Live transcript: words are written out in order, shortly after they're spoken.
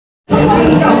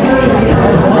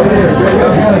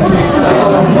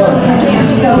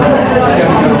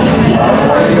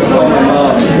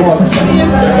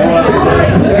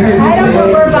don't know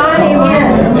where Bonnie went.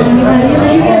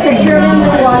 Did you get a picture of him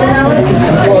with the watermelon? I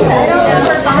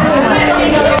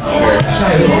don't know where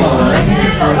Bonnie went.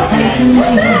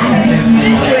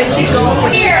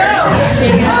 Here.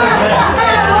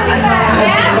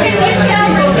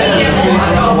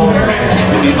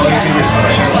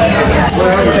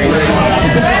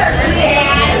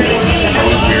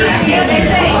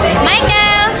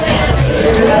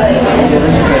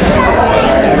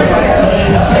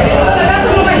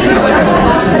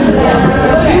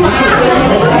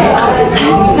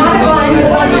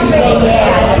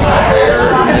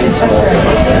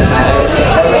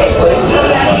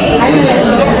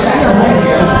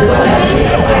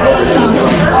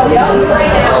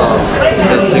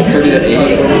 That's 6:30 to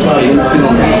 8.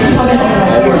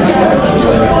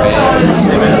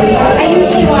 I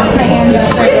usually wash my hands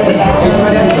right away.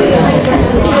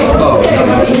 Oh, no,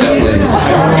 definitely.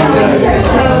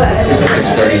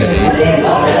 6:30 to 8.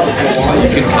 You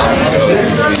can count this.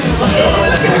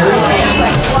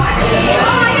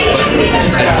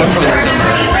 At some point this summer,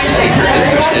 if you're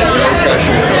interested, no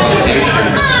pressure, if you're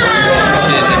interested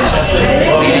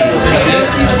in leading your shit,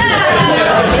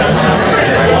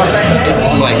 it's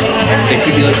like, it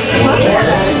could be like 4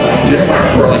 hours, just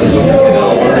for like an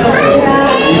hour,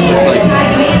 just like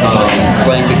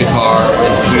playing the guitar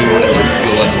and seeing what it would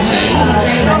feel like to sing.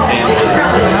 And,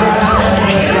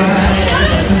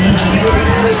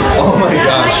 oh my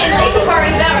gosh,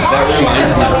 that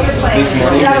reminds me, this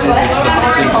morning they did this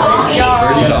amazing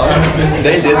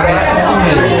they did that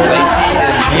because Lacey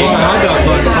and Jane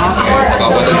about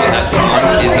whether or not that song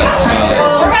is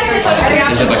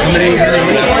a comedy or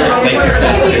whatever. Lacey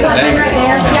said it's a banger,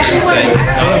 and Jane saying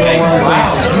it's not a banger.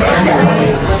 Wow.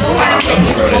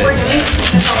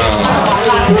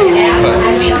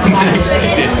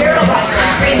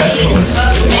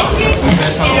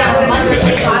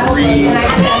 We've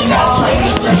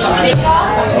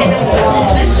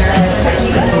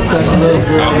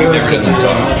never done that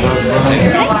song. I think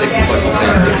we stick with like the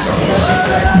same 6 songs.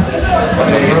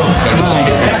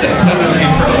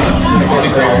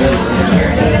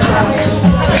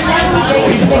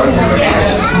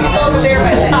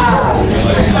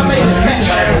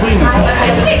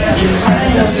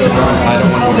 I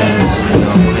don't want to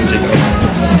take it.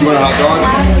 You want a hot dog?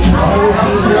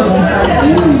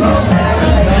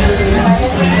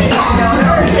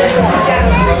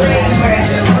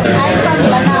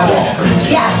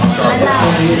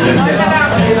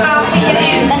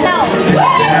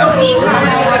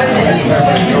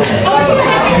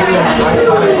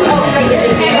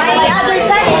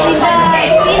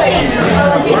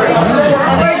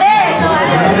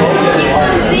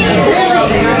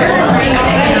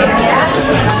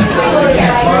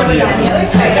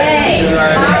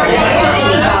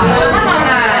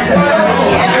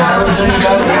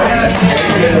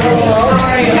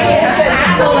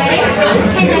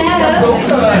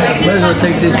 Might as well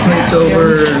take these plates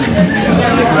over and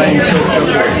get mine soaked up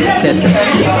with ketchup.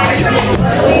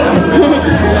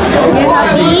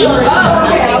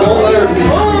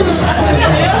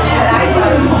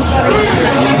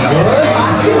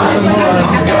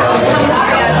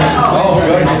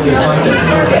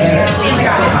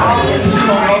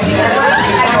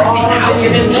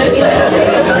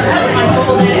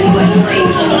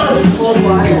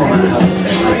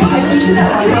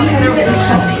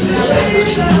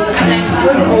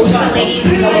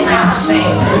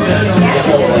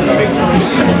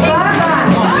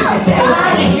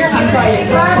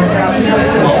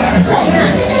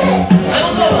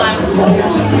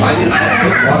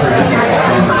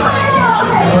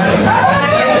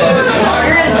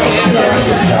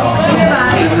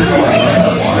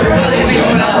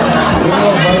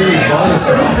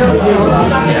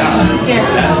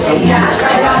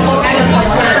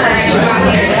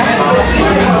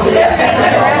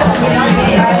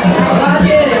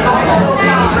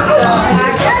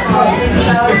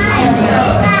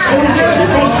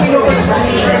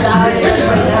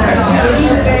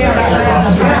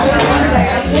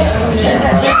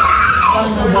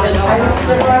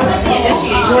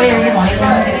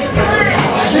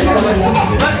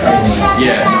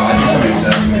 Yeah, no, I just use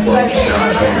that for a shot.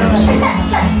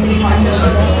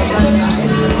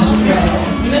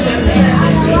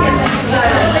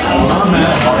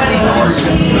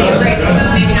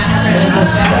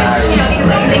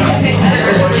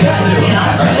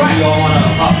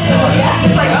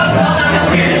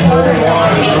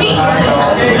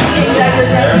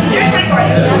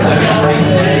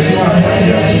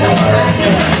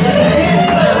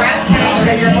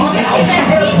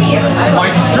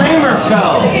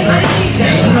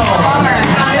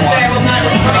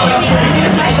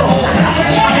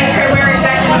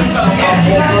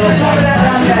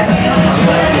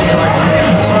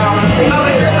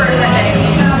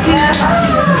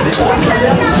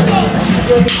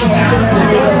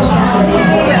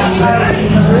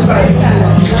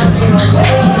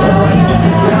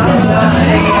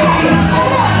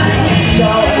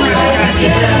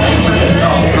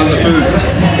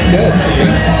 Good.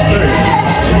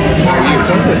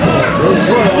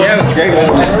 Yeah, it's great.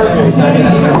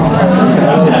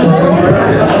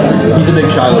 He's a big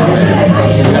Shiloh fan.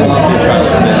 We got a lot of big Shiloh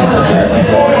fans up here.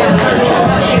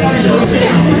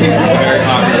 Very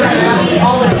popular.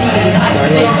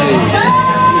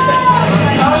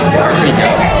 Amerika.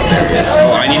 There he is.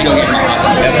 Oh, I need to go get my hot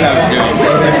dog. That's what I was doing.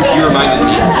 You reminded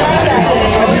me.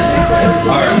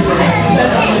 Alright.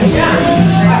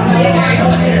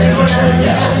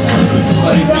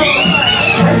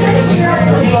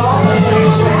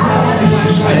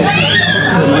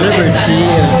 The liberty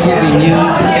of giving you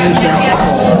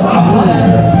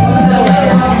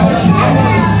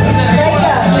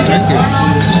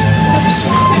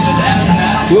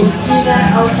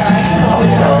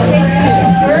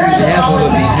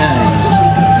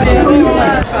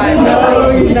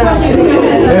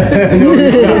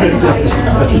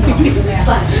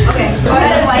Okay, go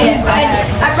ahead and light it.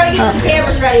 I'm trying to get the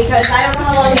cameras ready because I don't know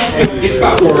how long it It's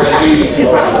popcorn ready.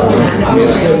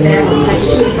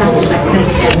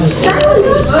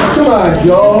 Come on,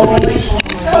 Joe.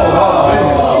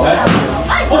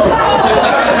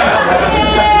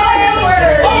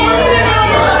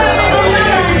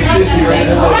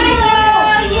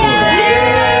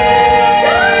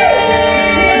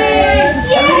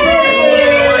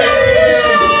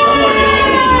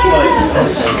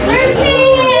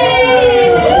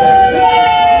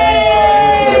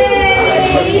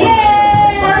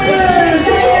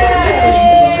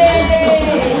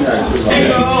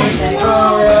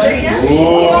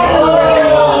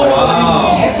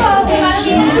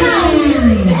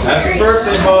 Happy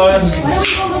birthday, bud.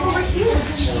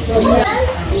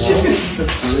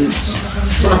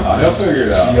 He'll figure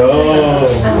it out.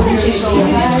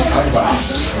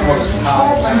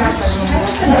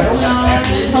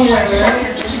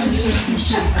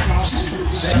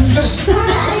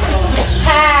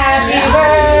 Happy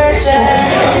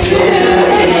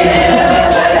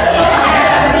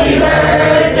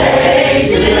birthday to you. Happy birthday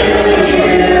to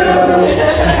you.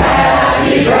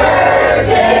 Happy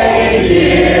birthday,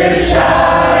 dear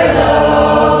Shiloh.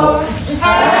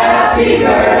 Happy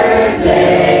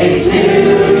birthday to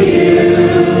you.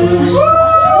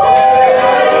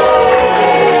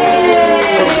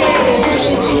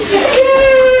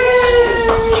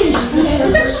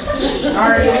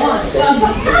 Already won.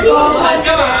 Oh my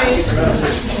God!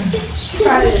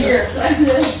 Try it here.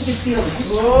 You can see them.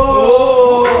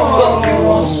 Oh,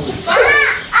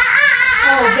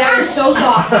 that is so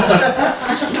soft.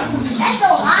 That's a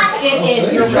lot. It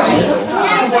is. You're right.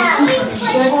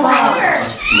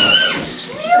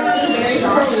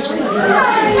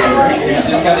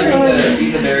 Just gotta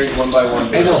eat the berries one by one.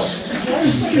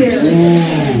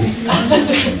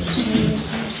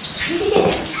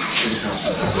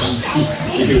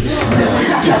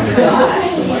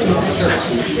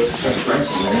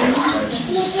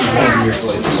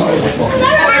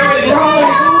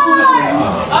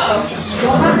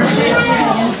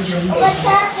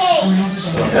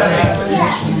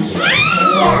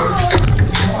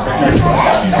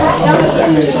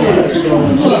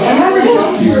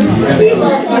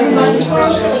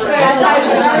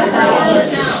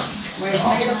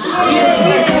 What's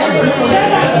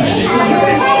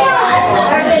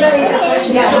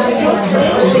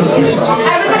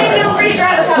Everybody feel free to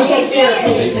grab a cupcake too.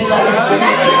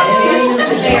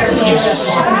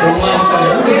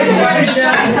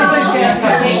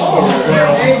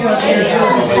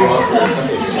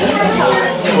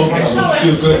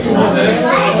 Too good.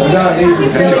 We're not eating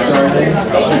Phoenix, are they?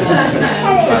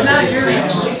 It's not yours.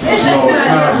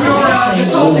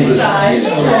 No, it's not.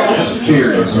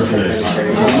 Cheers.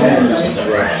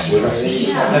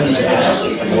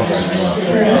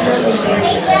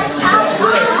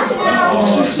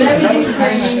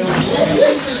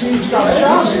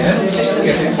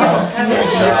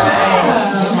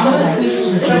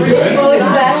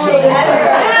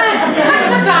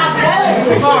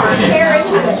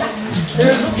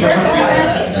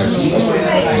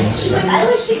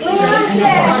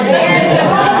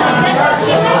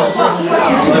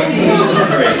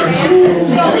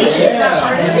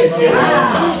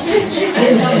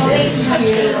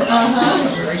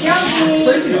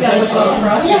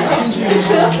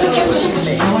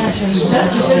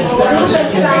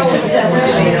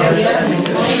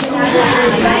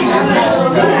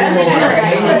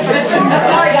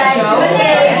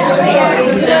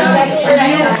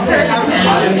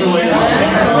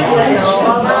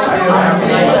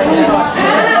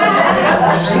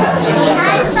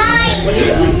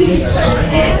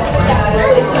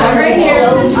 I'm right here.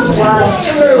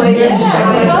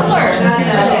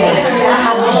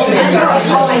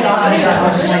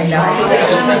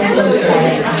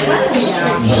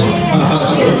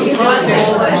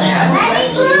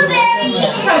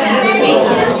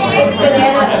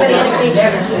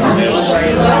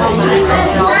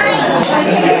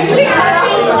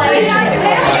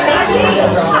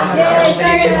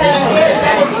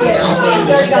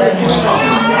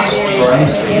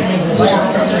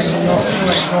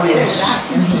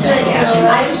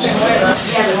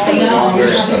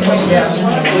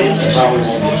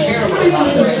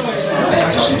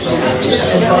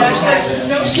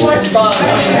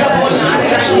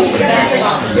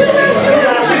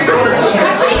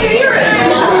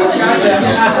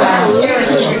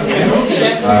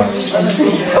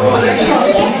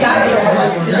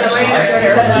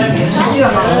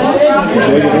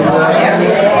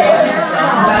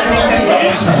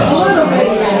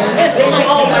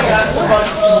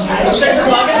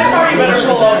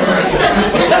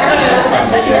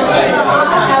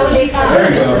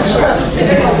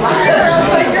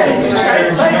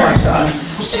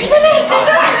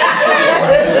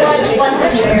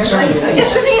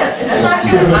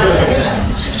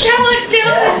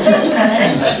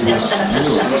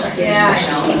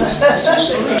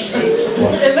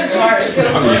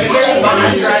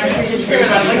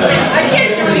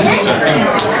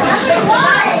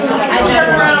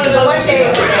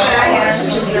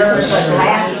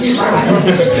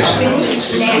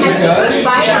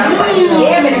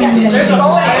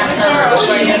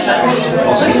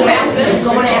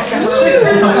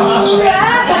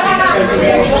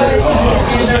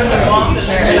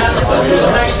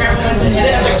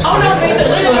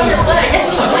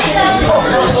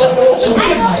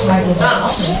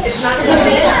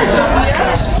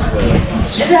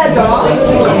 Is that a dog? Is that a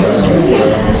dog?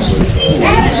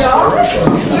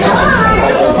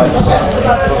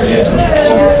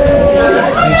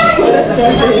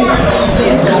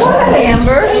 What,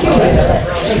 Amber?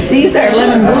 These are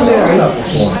lemon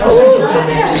blueberries.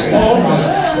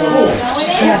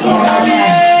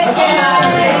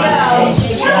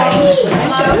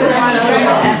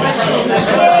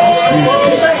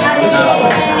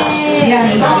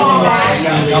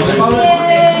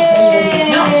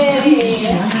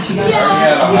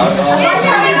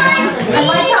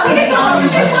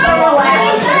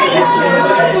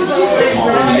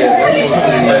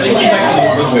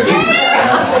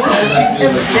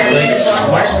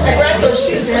 I grabbed those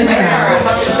shoes in my car.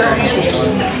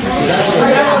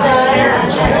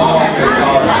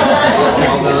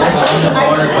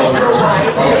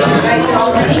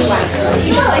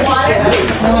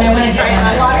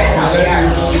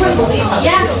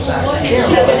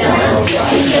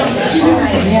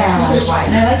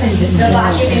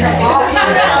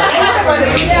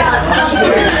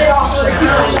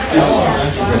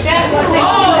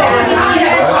 Yeah.